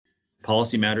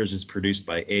Policy Matters is produced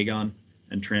by Aegon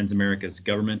and Transamerica's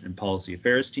Government and Policy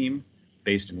Affairs team,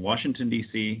 based in Washington,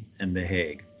 D.C. and The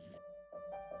Hague.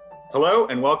 Hello,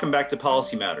 and welcome back to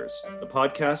Policy Matters, the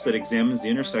podcast that examines the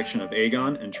intersection of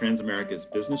Aegon and Transamerica's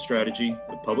business strategy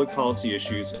with public policy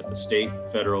issues at the state,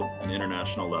 federal, and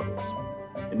international levels.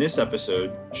 In this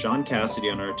episode, Sean Cassidy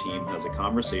on our team has a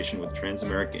conversation with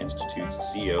Transamerica Institute's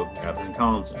CEO, Catherine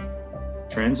Collinson.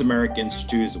 Transamerica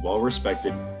Institute is a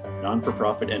well-respected,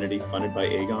 non-for-profit entity funded by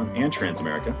Aegon and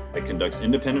Transamerica that conducts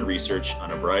independent research on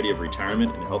a variety of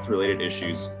retirement and health-related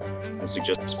issues and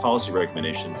suggests policy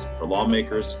recommendations for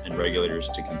lawmakers and regulators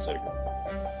to consider.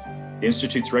 The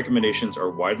Institute's recommendations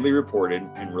are widely reported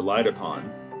and relied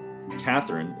upon.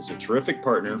 Catherine is a terrific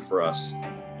partner for us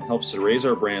and helps to raise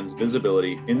our brand's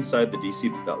visibility inside the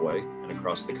DC Beltway and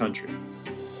across the country.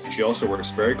 She also works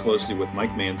very closely with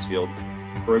Mike Mansfield,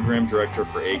 Program Director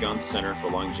for Aegon's Center for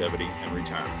Longevity and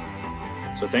Retirement.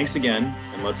 So thanks again,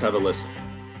 and let's have a listen.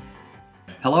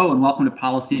 Hello, and welcome to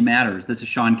Policy Matters. This is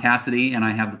Sean Cassidy, and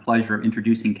I have the pleasure of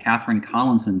introducing Catherine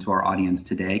Collinson to our audience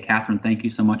today. Catherine, thank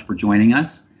you so much for joining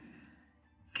us.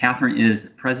 Catherine is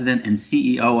President and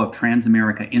CEO of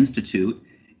Transamerica Institute,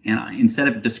 and instead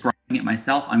of describing it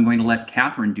myself, I'm going to let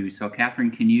Catherine do so.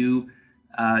 Catherine, can you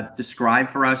describe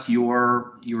for us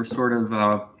your sort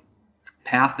of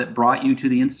path that brought you to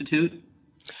the Institute?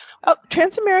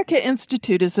 Transamerica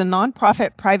Institute is a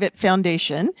nonprofit private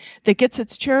foundation that gets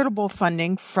its charitable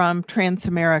funding from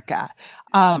Transamerica.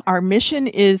 Our mission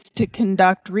is to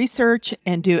conduct research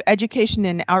and do education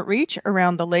and outreach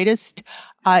around the latest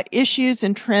issues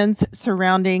and trends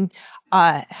surrounding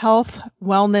health,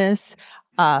 wellness,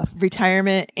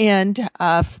 retirement, and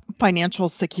financial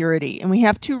security. And we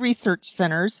have two research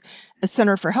centers, a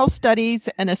Center for Health Studies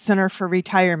and a Center for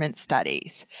Retirement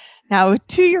Studies. Now,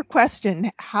 to your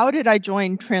question, how did I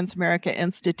join Transamerica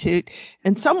Institute?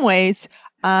 In some ways,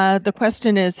 the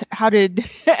question is, how did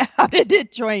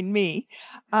it join me?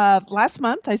 Last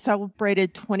month, I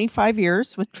celebrated 25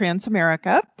 years with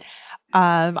Transamerica.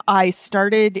 I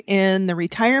started in the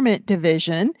retirement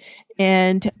division,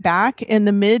 and back in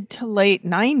the mid to late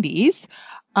 90s,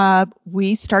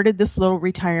 we started this little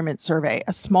retirement survey,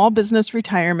 a small business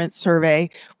retirement survey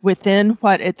within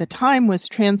what at the time was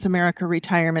Transamerica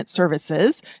Retirement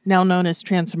Services, now known as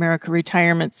Transamerica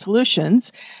Retirement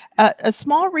Solutions, a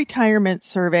small retirement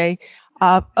survey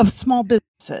of small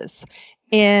businesses.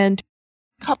 And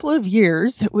a couple of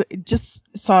years, just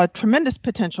saw tremendous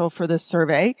potential for this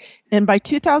survey. And by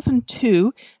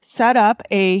 2002, set up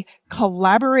a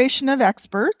collaboration of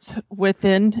experts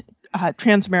within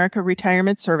Transamerica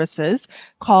Retirement Services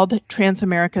called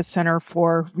Transamerica Center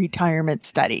for Retirement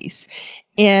Studies.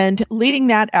 And leading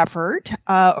that effort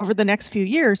over the next few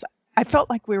years, I felt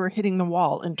like we were hitting the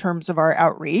wall in terms of our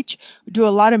outreach. We do a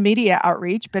lot of media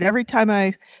outreach, but every time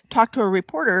I talk to a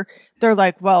reporter, they're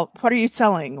like, well, what are you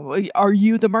selling? Are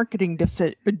you the marketing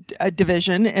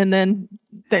division? And then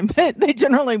they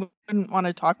generally wouldn't want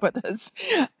to talk with us.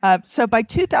 So by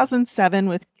 2007,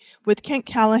 with Kent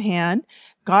Callahan,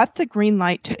 got the green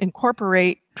light to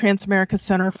incorporate Transamerica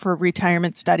Center for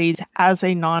Retirement Studies as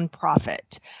a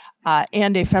nonprofit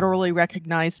and a federally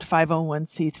recognized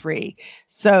 501c3.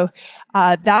 So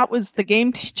that was the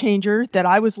game changer that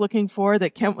I was looking for,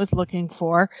 that Kent was looking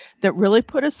for, that really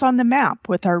put us on the map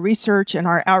with our research and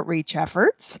our outreach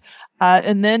efforts.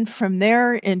 And then from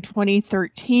there in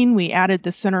 2013, we added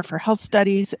the Center for Health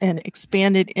Studies and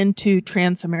expanded into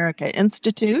Transamerica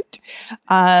Institute,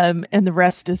 and the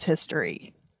rest is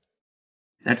history.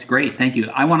 That's great. Thank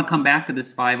you. I want to come back to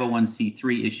this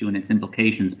 501c3 issue and its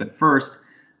implications. But first,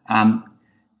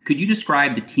 could you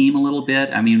describe the team a little bit?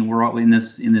 I mean, we're all in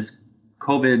this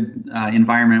COVID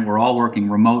environment. We're all working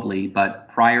remotely, but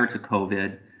prior to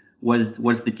COVID, was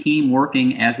the team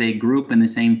working as a group in the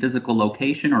same physical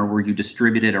location, or were you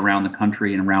distributed around the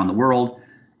country and around the world?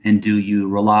 And do you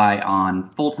rely on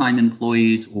full-time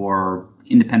employees or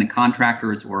independent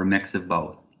contractors, or a mix of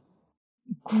both?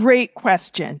 Great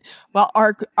question. Well,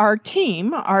 our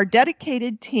team, our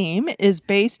dedicated team, is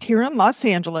based here in Los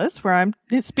Angeles, where I'm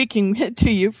speaking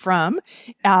to you from,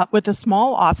 with a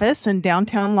small office in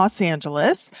downtown Los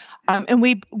Angeles. And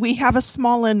we have a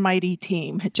small and mighty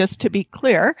team, just to be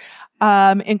clear.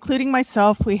 Including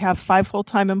myself, we have 5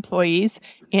 full-time employees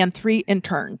and 3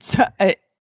 interns at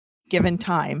given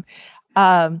time.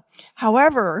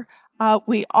 However,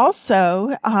 we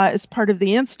also, as part of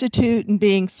the Institute and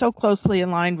being so closely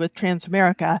aligned with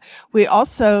Transamerica, we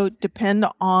also depend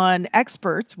on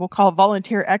experts, we'll call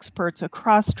volunteer experts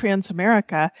across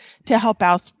Transamerica, to help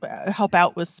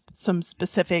out with some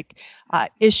specific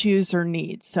issues or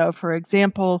needs. So, for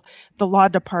example, the law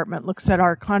department looks at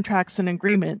our contracts and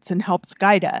agreements and helps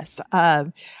guide us.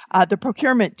 The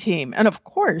procurement team, and of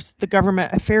course, the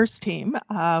government affairs team,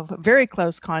 very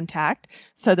close contact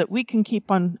so that we can keep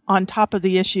on top of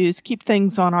the issues, keep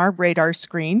things on our radar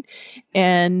screen,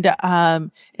 and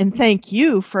thank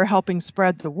you for helping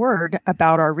spread the word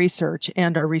about our research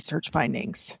and our research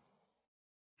findings.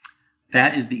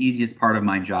 That is the easiest part of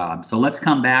my job. So let's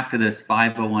come back to this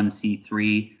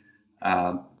 501c3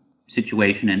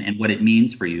 situation and what it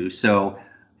means for you. So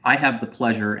I have the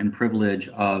pleasure and privilege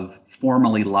of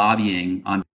formally lobbying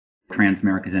on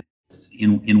Transamerica's interests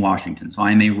in Washington. So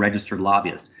I am a registered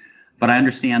lobbyist. But I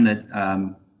understand that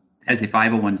as a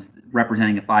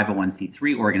representing a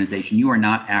 501c3 organization, you are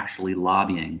not actually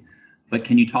lobbying. But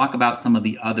can you talk about some of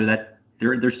the other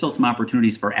there's still some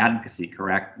opportunities for advocacy,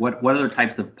 correct? What other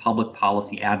types of public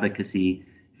policy advocacy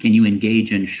can you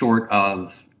engage in short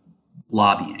of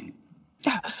lobbying?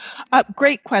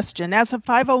 Great question. As a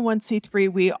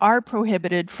 501c3, we are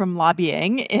prohibited from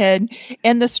lobbying, and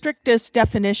the strictest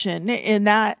definition in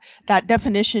that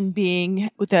definition being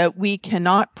that we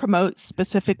cannot promote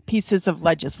specific pieces of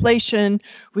legislation,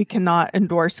 we cannot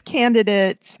endorse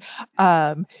candidates,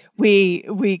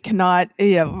 we cannot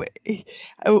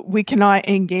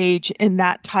engage in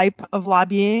that type of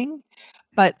lobbying.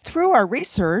 But through our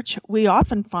research, we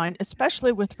often find,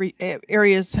 especially with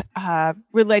areas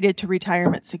related to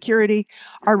retirement security,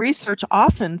 our research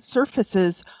often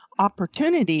surfaces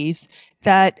opportunities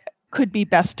that could be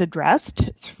best addressed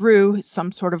through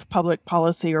some sort of public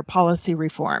policy or policy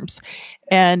reforms.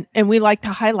 And we like to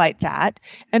highlight that.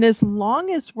 And as long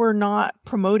as we're not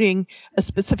promoting a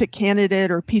specific candidate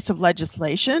or piece of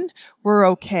legislation, we're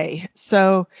okay.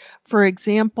 So, for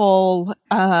example,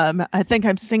 I think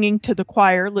I'm singing to the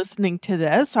choir listening to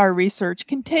this. Our research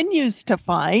continues to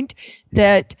find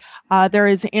that there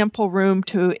is ample room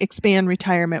to expand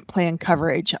retirement plan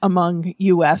coverage among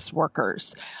U.S.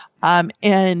 workers.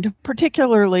 And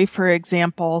particularly, for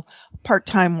example,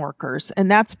 part-time workers. And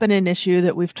that's been an issue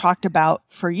that we've talked about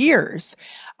for years.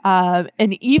 And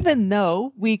even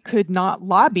though we could not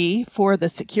lobby for the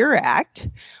Secure Act,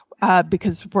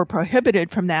 because we're prohibited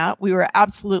from that, we were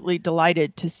absolutely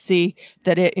delighted to see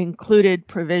that it included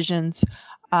provisions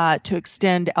to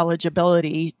extend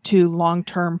eligibility to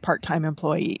long-term part-time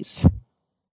employees.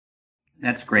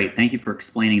 That's great. Thank you for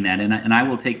explaining that. And I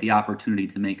will take the opportunity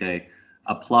to make a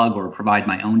plug or provide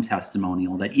my own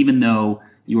testimonial that even though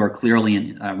you are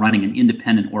clearly running an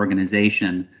independent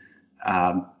organization,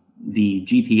 the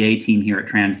GPA team here at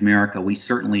Transamerica, we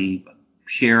certainly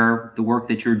share the work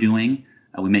that you're doing.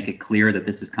 We make it clear that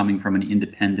this is coming from an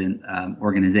independent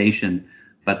organization.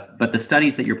 But the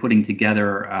studies that you're putting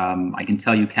together, I can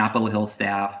tell you Capitol Hill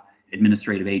staff,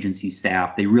 administrative agency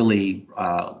staff, they really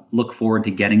look forward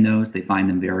to getting those. They find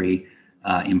them very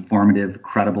informative,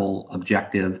 credible,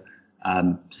 objective.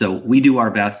 So we do our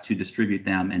best to distribute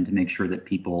them and to make sure that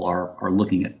people are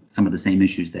looking at some of the same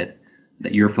issues that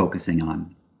you're focusing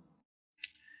on.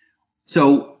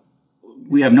 So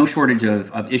we have no shortage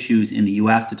of issues in the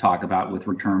U.S. to talk about with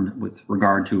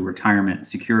regard to retirement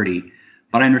security,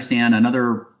 but I understand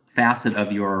another facet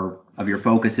of your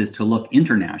focus is to look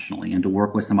internationally and to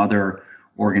work with some other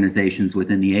organizations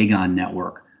within the AGON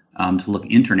network to look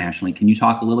internationally. Can you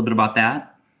talk a little bit about that?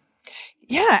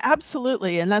 Yeah,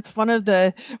 absolutely. And that's one of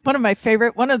the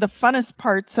funnest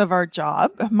parts of our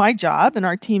job, my job and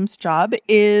our team's job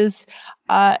is,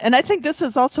 and I think this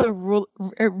is also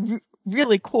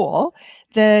really cool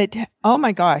that, oh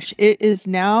my gosh, it is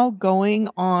now going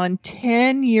on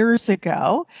 10 years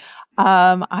ago.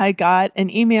 I got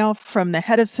an email from the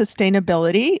head of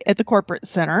sustainability at the corporate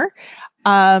center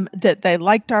that they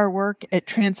liked our work at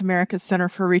Transamerica Center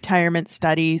for Retirement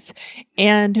Studies,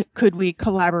 and could we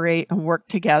collaborate and work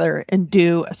together and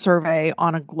do a survey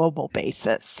on a global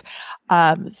basis.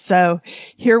 So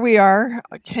here we are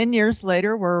 10 years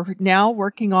later. We're now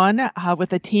working on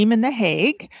with a team in The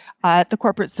Hague at the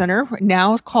corporate center,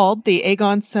 now called the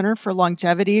AGON Center for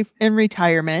Longevity and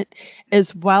Retirement,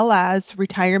 as well as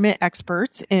retirement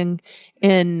experts in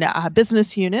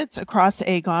business units across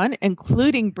AGON,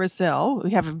 including Brazil. We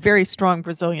have a very strong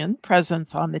Brazilian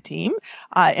presence on the team,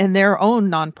 and their own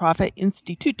nonprofit,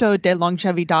 Instituto de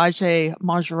Longevidade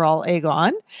Majoral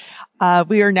AGON.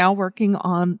 We are now working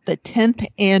on the 10th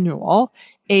annual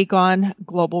AGON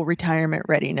Global Retirement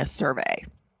Readiness Survey.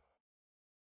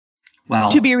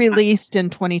 Well, to be released in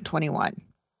 2021.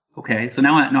 Okay, so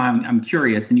now I'm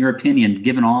curious, in your opinion,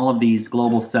 given all of these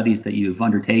global studies that you've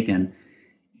undertaken,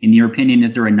 in your opinion,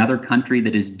 is there another country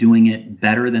that is doing it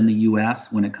better than the U.S.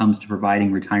 when it comes to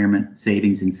providing retirement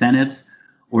savings incentives,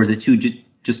 or is it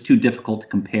just too difficult to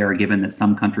compare, given that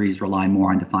some countries rely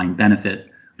more on defined benefit,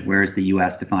 whereas the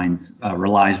U.S.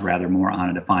 relies rather more on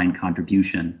a defined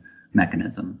contribution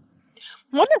mechanism.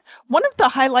 One of the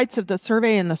highlights of the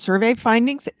survey and the survey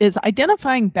findings is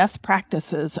identifying best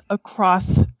practices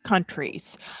across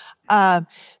countries.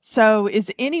 So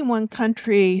is any one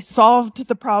country solved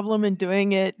the problem and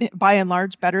doing it by and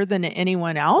large better than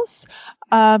anyone else?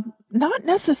 Not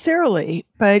necessarily,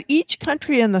 but each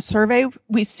country in the survey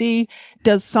we see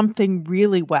does something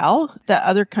really well that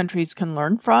other countries can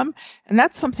learn from, and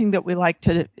that's something that we like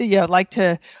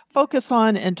to focus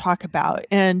on and talk about.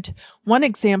 And one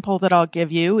example that I'll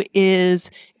give you is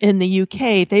in the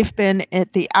UK. They've been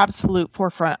at the absolute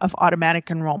forefront of automatic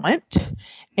enrollment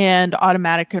and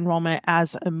automatic enrollment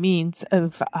as a means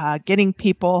of getting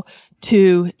people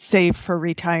to save for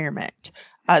retirement.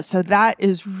 So that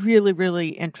is really, really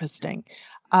interesting.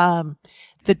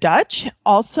 The Dutch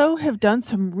also have done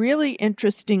some really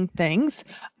interesting things.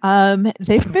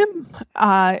 They've been,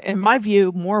 in my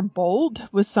view, more bold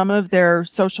with some of their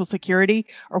Social Security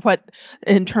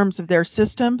in terms of their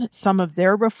system, some of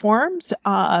their reforms,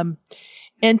 and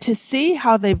to see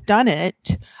how they've done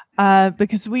it,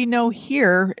 because we know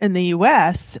here in the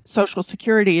U.S., Social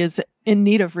Security is in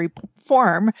need of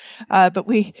reform,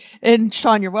 and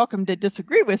Sean, you're welcome to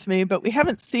disagree with me, but we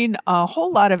haven't seen a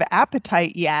whole lot of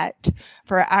appetite yet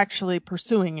for actually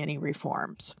pursuing any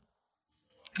reforms.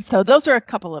 So those are a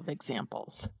couple of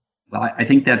examples. Well, I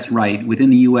think that's right. Within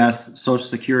the U.S., Social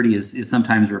Security is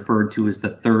sometimes referred to as the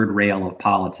third rail of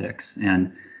politics,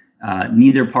 and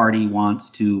neither party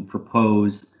wants to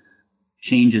propose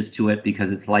changes to it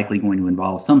because it's likely going to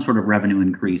involve some sort of revenue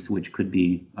increase, which could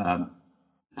be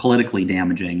politically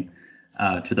damaging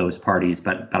to those parties.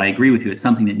 But I agree with you. It's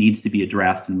something that needs to be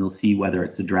addressed, and we'll see whether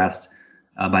it's addressed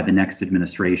by the next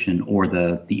administration or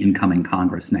the incoming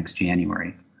Congress next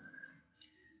January.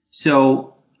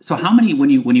 So how many, when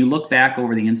you look back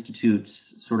over the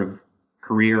Institute's sort of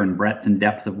career and breadth and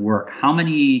depth of work, how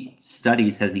many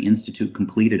studies has the Institute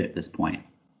completed at this point?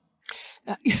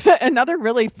 Another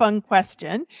really fun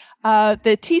question.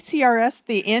 The TCRS,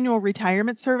 the Annual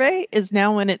Retirement Survey, is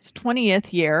now in its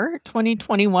 20th year.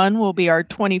 2021 will be our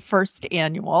 21st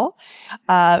annual.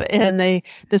 And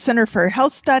the Center for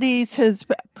Health Studies has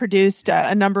produced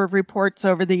a number of reports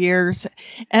over the years.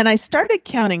 And I started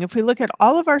counting. If we look at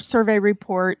all of our survey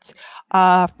reports,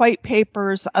 white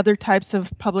papers, other types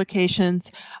of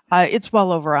publications, it's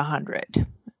well over 100.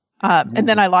 And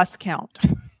then I lost count.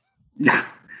 Yeah.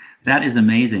 That is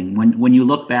amazing. When you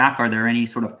look back, are there any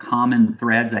sort of common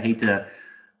threads? I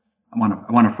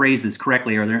want to phrase this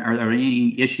correctly. Are there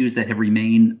any issues that have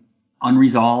remained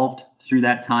unresolved through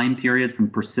that time period?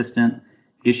 Some persistent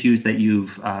issues that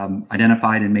you've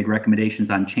identified and made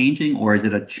recommendations on changing, or is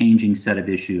it a changing set of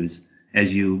issues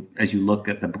as you look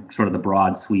at the sort of the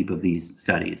broad sweep of these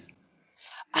studies?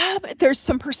 There's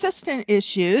some persistent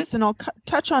issues, and I'll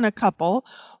touch on a couple.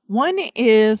 One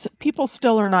is people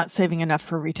still are not saving enough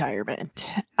for retirement.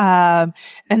 And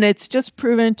it's just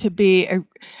proven to be,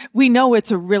 we know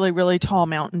it's a really, really tall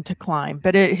mountain to climb,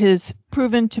 but it has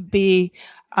proven to be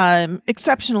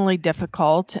exceptionally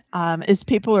difficult as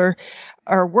people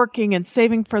are working and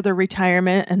saving for their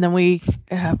retirement, and then we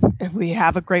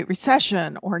have a great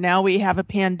recession, or now we have a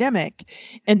pandemic.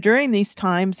 And during these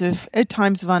times of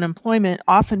unemployment,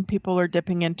 often people are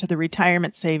dipping into the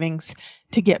retirement savings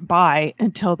to get by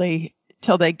until they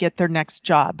get their next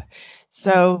job.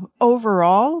 So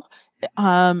overall,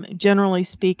 generally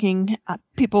speaking,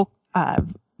 people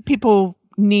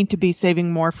need to be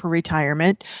saving more for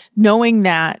retirement, knowing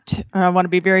that, and I want to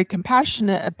be very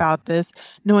compassionate about this,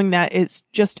 knowing that it's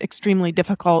just extremely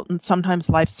difficult, and sometimes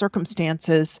life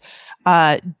circumstances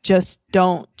just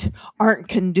aren't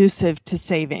conducive to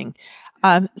saving.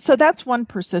 So that's one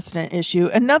persistent issue.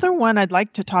 Another one I'd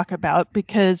like to talk about,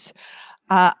 because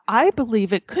I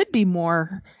believe it could be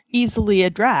more easily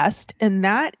addressed, and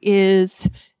that is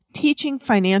teaching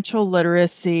financial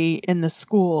literacy in the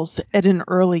schools at an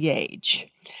early age.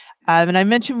 And I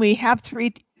mentioned we have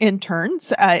 3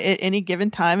 interns at any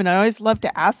given time, and I always love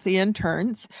to ask the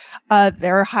interns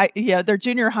their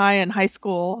junior high and high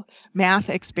school math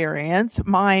experience.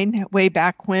 Mine way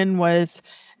back when was,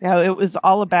 it was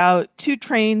all about 2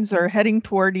 trains are heading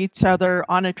toward each other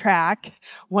on a track.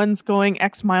 One's going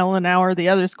X mile an hour, the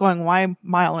other's going Y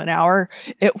mile an hour.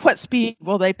 At what speed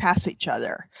will they pass each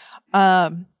other?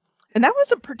 And that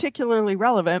wasn't particularly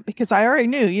relevant because I already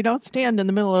knew you don't stand in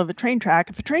the middle of a train track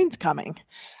if a train's coming.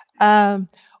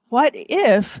 What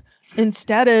if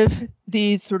instead of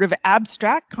these sort of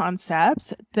abstract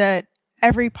concepts that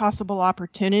every possible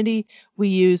opportunity, we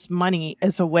use money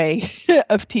as a way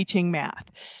of teaching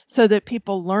math so that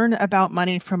people learn about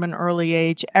money from an early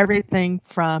age, everything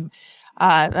from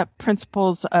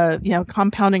principles of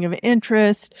compounding of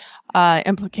interest,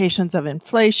 implications of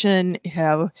inflation,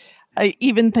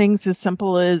 even things as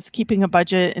simple as keeping a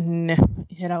budget and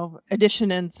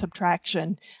addition and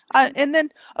subtraction, and then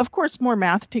of course more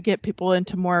math to get people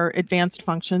into more advanced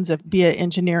functions, of be it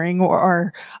engineering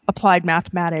or applied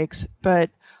mathematics. But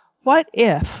what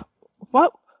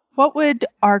would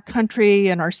our country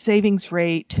and our savings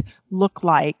rate look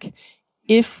like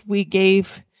if we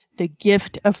gave the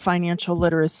gift of financial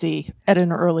literacy at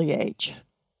an early age?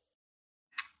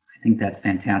 I think that's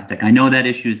fantastic. I know that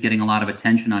issue is getting a lot of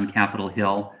attention on Capitol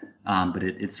Hill, but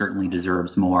it certainly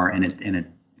deserves more, and it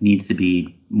needs to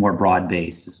be more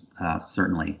broad-based,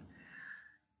 certainly.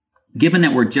 Given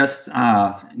that we're just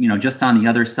just on the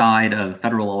other side of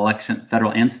federal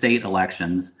and state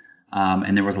elections,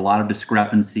 and there was a lot of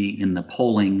discrepancy in the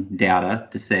polling data,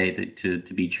 to say that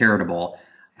to be charitable,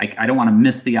 I don't want to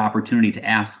miss the opportunity to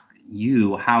ask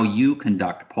you how you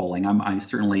conduct polling. I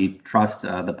certainly trust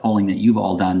the polling that you've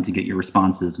all done to get your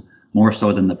responses, more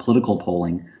so than the political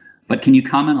polling. But can you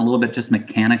comment a little bit just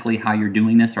mechanically how you're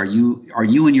doing this? Are you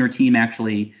and your team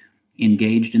actually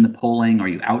engaged in the polling? Are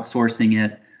you outsourcing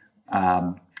it?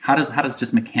 How does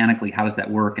just mechanically, how does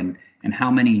that work? And how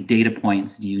many data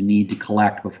points do you need to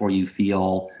collect before you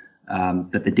feel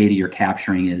that the data you're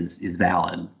capturing is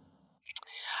valid?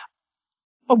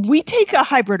 We take a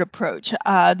hybrid approach.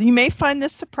 You may find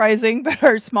this surprising, but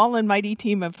our small and mighty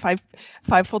team of five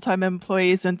full-time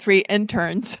employees and 3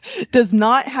 interns does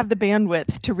not have the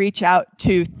bandwidth to reach out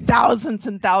to thousands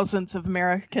and thousands of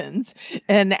Americans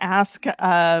and ask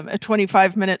a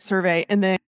 25-minute survey and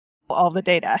then all the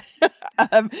data.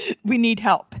 We need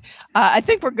help. I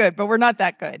think we're good, but we're not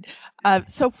that good.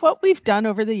 So what we've done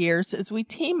over the years is we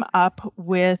team up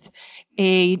with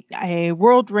a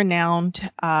world-renowned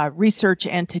research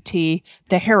entity,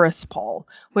 the Harris Poll,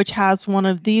 which has one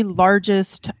of the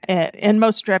largest and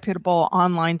most reputable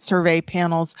online survey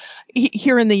panels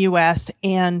here in the U.S.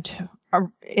 and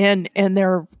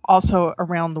they're also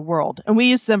around the world. And we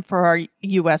use them for our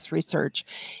U.S. research.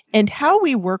 And how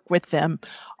we work with them,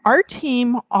 our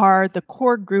team are the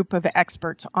core group of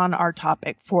experts on our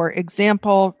topic. For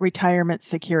example, retirement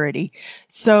security.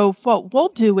 So what we'll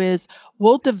do is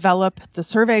we'll develop the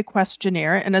survey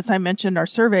questionnaire. And as I mentioned, our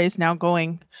survey is now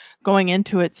going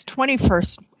into its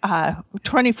 21st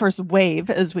wave,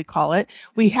 as we call it.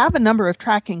 We have a number of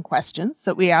tracking questions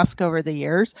that we ask over the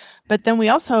years, but then we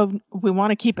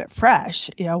want to keep it fresh.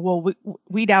 We'll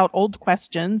weed out old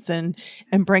questions and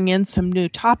bring in some new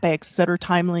topics that are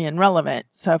timely and relevant.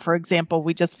 So, for example,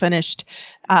 we just finished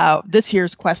this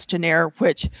year's questionnaire,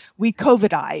 which we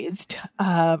COVIDized.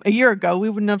 A year ago, we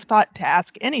wouldn't have thought to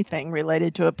ask anything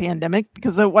related to a pandemic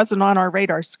because it wasn't on our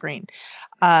radar screen.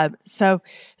 So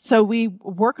we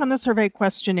work on the survey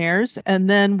questionnaires, and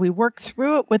then we work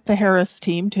through it with the Harris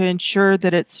team to ensure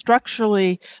that it's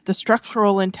the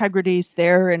structural integrity is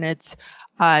there, and it's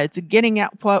getting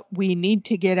at what we need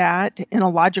to get at in a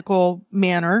logical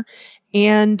manner.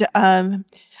 And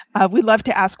we love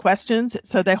to ask questions,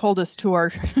 so they hold us to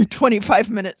our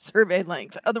 25-minute survey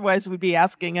length. Otherwise, we'd be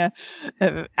asking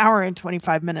an hour and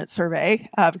 25-minute survey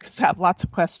because we have lots of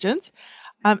questions.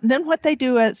 Then what they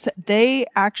do is they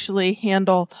actually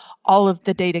handle all of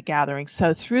the data gathering.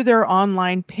 So through their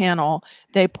online panel,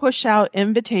 they push out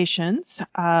invitations.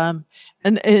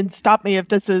 And stop me if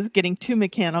this is getting too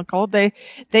mechanical. They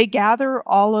gather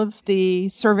all of the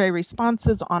survey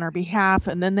responses on our behalf,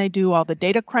 and then they do all the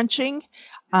data crunching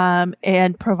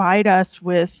and provide us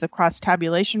with the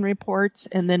cross-tabulation reports.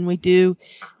 And then we do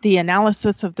the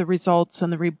analysis of the results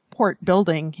and the report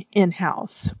building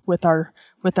in-house with our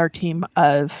team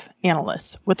of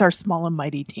analysts, with our small and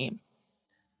mighty team.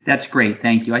 That's great.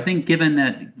 Thank you. I think given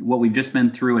that what we've just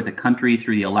been through as a country,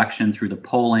 through the election, through the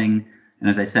polling, and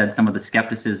as I said, some of the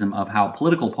skepticism of how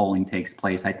political polling takes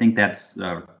place, I think that's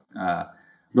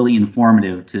really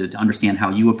informative to understand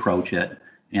how you approach it.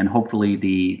 And hopefully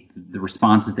the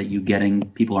responses that you're getting,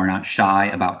 people are not shy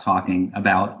about talking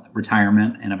about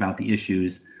retirement and about the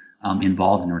issues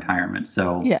involved in retirement.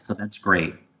 So that's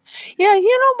great. Yeah,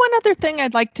 one other thing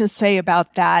I'd like to say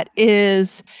about that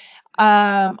is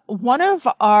one of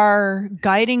our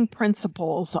guiding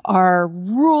principles, our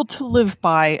rule to live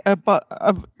by,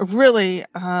 really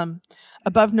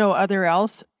above no other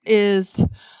else, is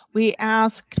we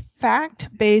ask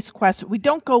fact-based questions. We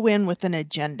don't go in with an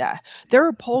agenda. There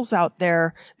are polls out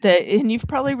there that, and you've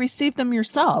probably received them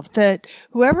yourself, that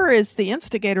whoever is the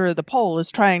instigator of the poll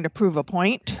is trying to prove a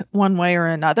point one way or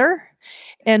another.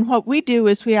 And what we do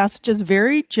is we ask just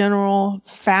very general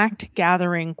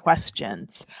fact-gathering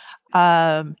questions.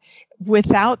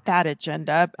 Without that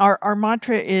agenda, our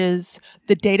mantra is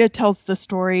the data tells the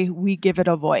story, we give it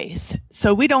a voice.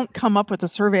 So we don't come up with a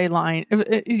survey line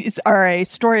or a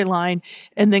storyline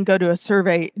and then go to a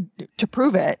survey to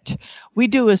prove it. We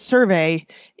do a survey,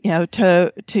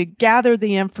 to gather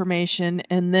the information,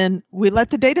 and then we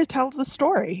let the data tell the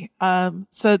story.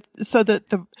 So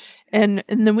that and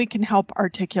then we can help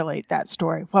articulate that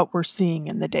story, what we're seeing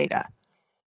in the data.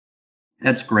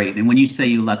 That's great. And when you say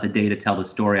you let the data tell the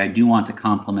story, I do want to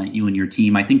compliment you and your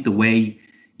team. I think the way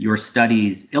your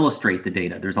studies illustrate the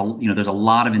data, there's a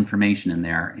lot of information in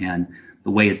there, and the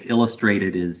way it's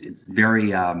illustrated it's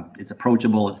very it's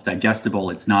approachable, it's digestible,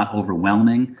 it's not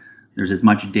overwhelming. There's as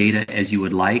much data as you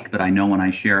would like, but I know when I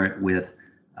share it with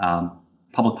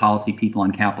public policy people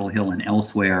on Capitol Hill and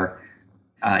elsewhere,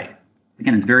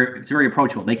 again, it's very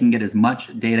approachable. They can get as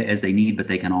much data as they need, but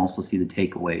they can also see the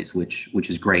takeaways, which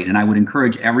is great. And I would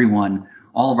encourage everyone,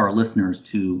 all of our listeners,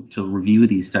 to review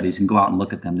these studies and go out and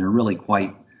look at them. They're really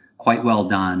quite well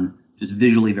done, just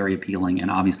visually very appealing, and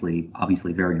obviously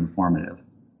very informative.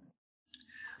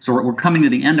 So we're coming to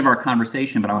the end of our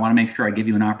conversation, but I want to make sure I give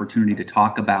you an opportunity to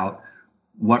talk about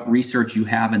what research you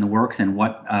have in the works and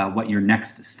what your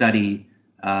next study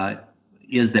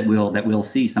is that we'll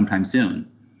see sometime soon.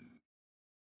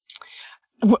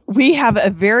 We have a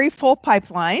very full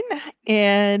pipeline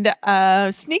and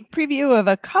a sneak preview of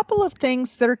a couple of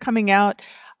things that are coming out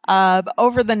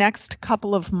over the next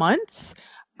couple of months,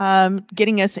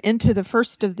 getting us into the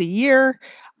first of the year.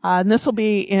 And this will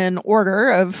be in order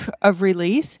of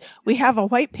release. We have a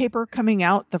white paper coming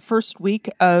out the first week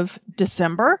of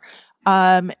December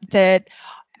that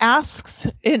asks,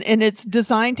 and it's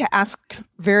designed to ask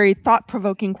very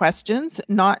thought-provoking questions,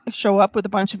 not show up with a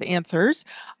bunch of answers,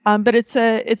 but it's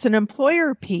an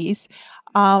employer piece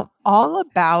all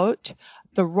about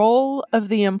the role of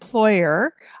the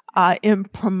employer in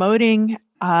promoting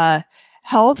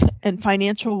health and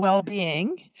financial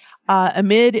well-being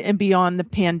amid and beyond the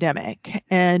pandemic.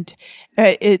 And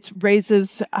it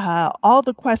raises all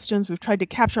the questions. We've tried to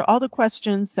capture all the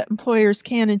questions that employers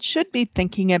can and should be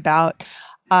thinking about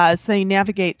as they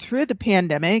navigate through the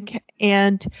pandemic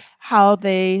and how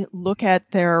they look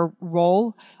at their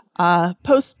role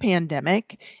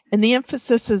post-pandemic. And the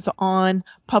emphasis is on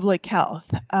public health.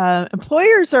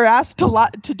 Employers are asked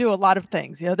to do a lot of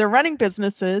things. They're running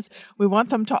businesses. We want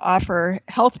them to offer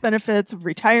health benefits,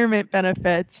 retirement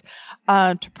benefits,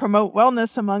 to promote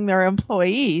wellness among their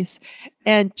employees.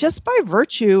 And just by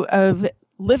virtue of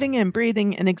living and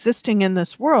breathing and existing in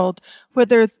this world,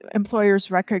 whether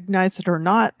employers recognize it or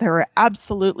not, they're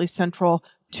absolutely central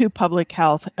to public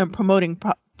health and promoting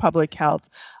public health,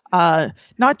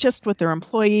 not just with their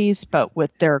employees, but with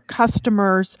their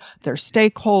customers, their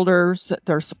stakeholders,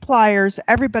 their suppliers,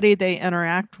 everybody they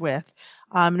interact with.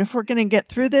 And if we're going to get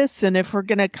through this, and if we're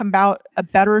going to come out a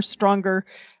better, stronger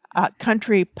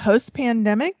country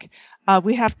post-pandemic,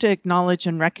 we have to acknowledge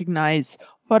and recognize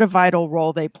what a vital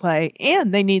role they play,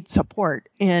 and they need support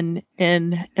in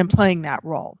playing that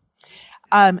role.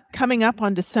 Coming up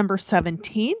on December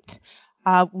 17th,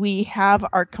 we have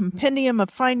our compendium of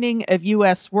finding of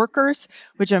U.S. workers,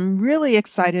 which I'm really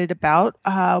excited about.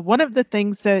 One of the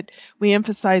things that we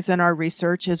emphasize in our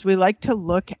research is we like to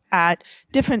look at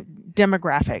different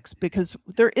demographics, because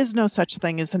there is no such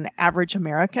thing as an average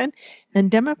American,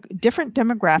 and different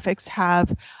demographics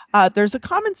have, there's a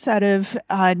common set of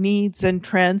needs and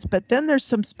trends, but then there's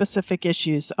some specific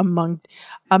issues among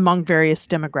various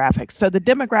demographics. So the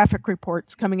demographic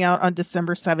report's coming out on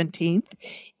December 17th.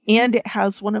 And it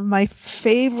has one of my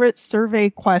favorite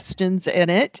survey questions in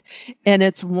it. And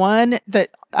it's one that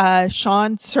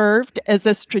Sean served as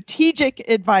a strategic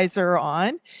advisor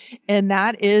on. And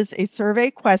that is a survey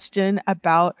question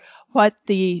about what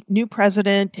the new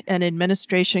president and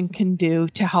administration can do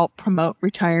to help promote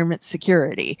retirement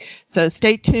security. So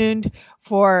stay tuned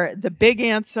for the big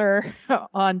answer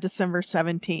on December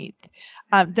 17th.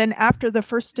 Then after the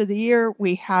first of the year,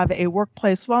 we have a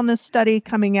workplace wellness study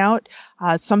coming out,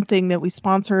 something that we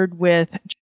sponsored with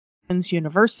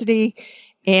University,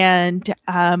 and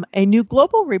a new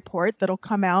global report that'll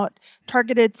come out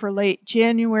targeted for late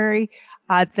January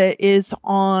that is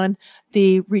on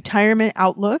the retirement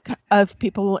outlook of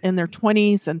people in their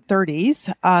 20s and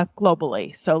 30s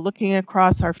globally. So looking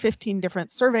across our 15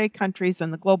 different survey countries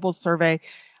and the global survey,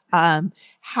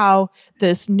 how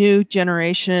this new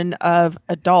generation of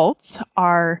adults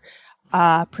are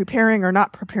preparing or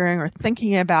not preparing or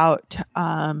thinking about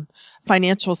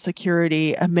financial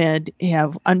security amid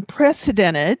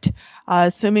unprecedented,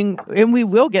 assuming, and we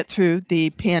will get through the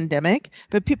pandemic,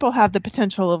 but people have the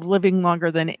potential of living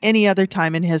longer than any other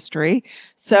time in history.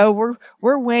 So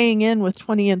we're weighing in with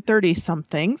 20 and 30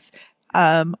 somethings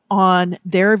on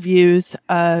their views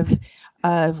of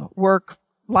work,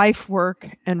 life, work,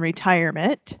 and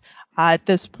retirement at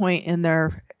this point in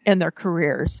their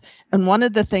careers. And one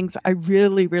of the things I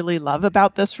really, really love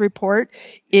about this report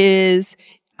is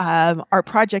our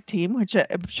project team, which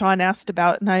Sean asked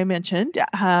about and I mentioned.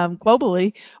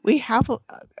 Globally, we have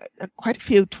quite a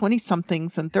few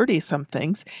 20-somethings and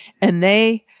 30-somethings, and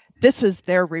this is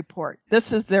their report.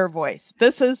 This is their voice.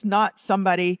 This is not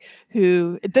somebody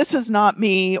who. This is not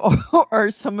me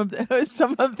or some of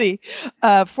the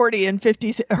 40 and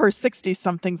 50 or 60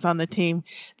 somethings on the team.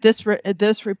 This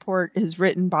report is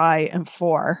written by and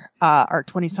for our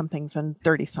 20 somethings and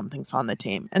 30 somethings on the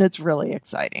team, and it's really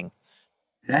exciting.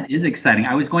 That is exciting.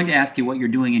 I was going to ask you what you're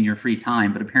doing in your free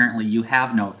time, but apparently you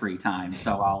have no free time,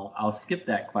 so I'll skip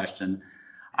that question.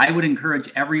 I would encourage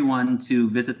everyone to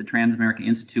visit the Transamerica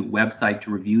Institute website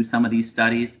to review some of these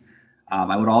studies.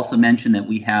 I would also mention that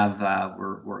we have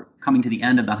we're coming to the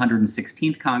end of the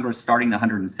 116th Congress, starting the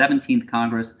 117th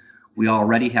Congress. We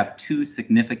already have 2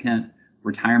 significant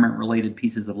retirement-related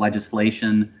pieces of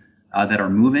legislation that are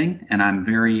moving, and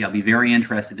I'll be very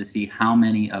interested to see how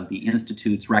many of the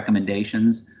Institute's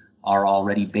recommendations are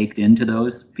already baked into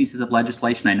those pieces of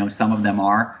legislation. I know some of them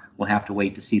are. We'll have to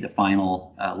wait to see the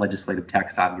final legislative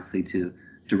text, obviously, to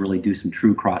really do some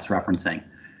true cross-referencing.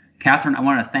 Catherine, I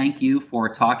want to thank you for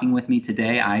talking with me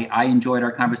today. I enjoyed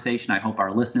our conversation. I hope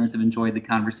our listeners have enjoyed the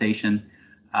conversation.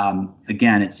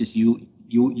 Again, it's just you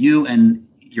and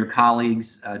your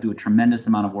colleagues do a tremendous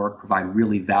amount of work, provide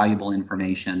really valuable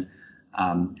information,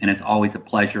 and it's always a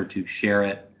pleasure to share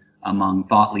it among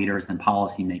thought leaders and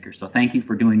policymakers. So thank you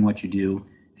for doing what you do,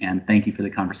 and thank you for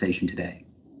the conversation today.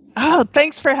 Oh,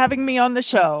 thanks for having me on the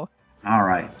show. All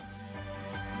right.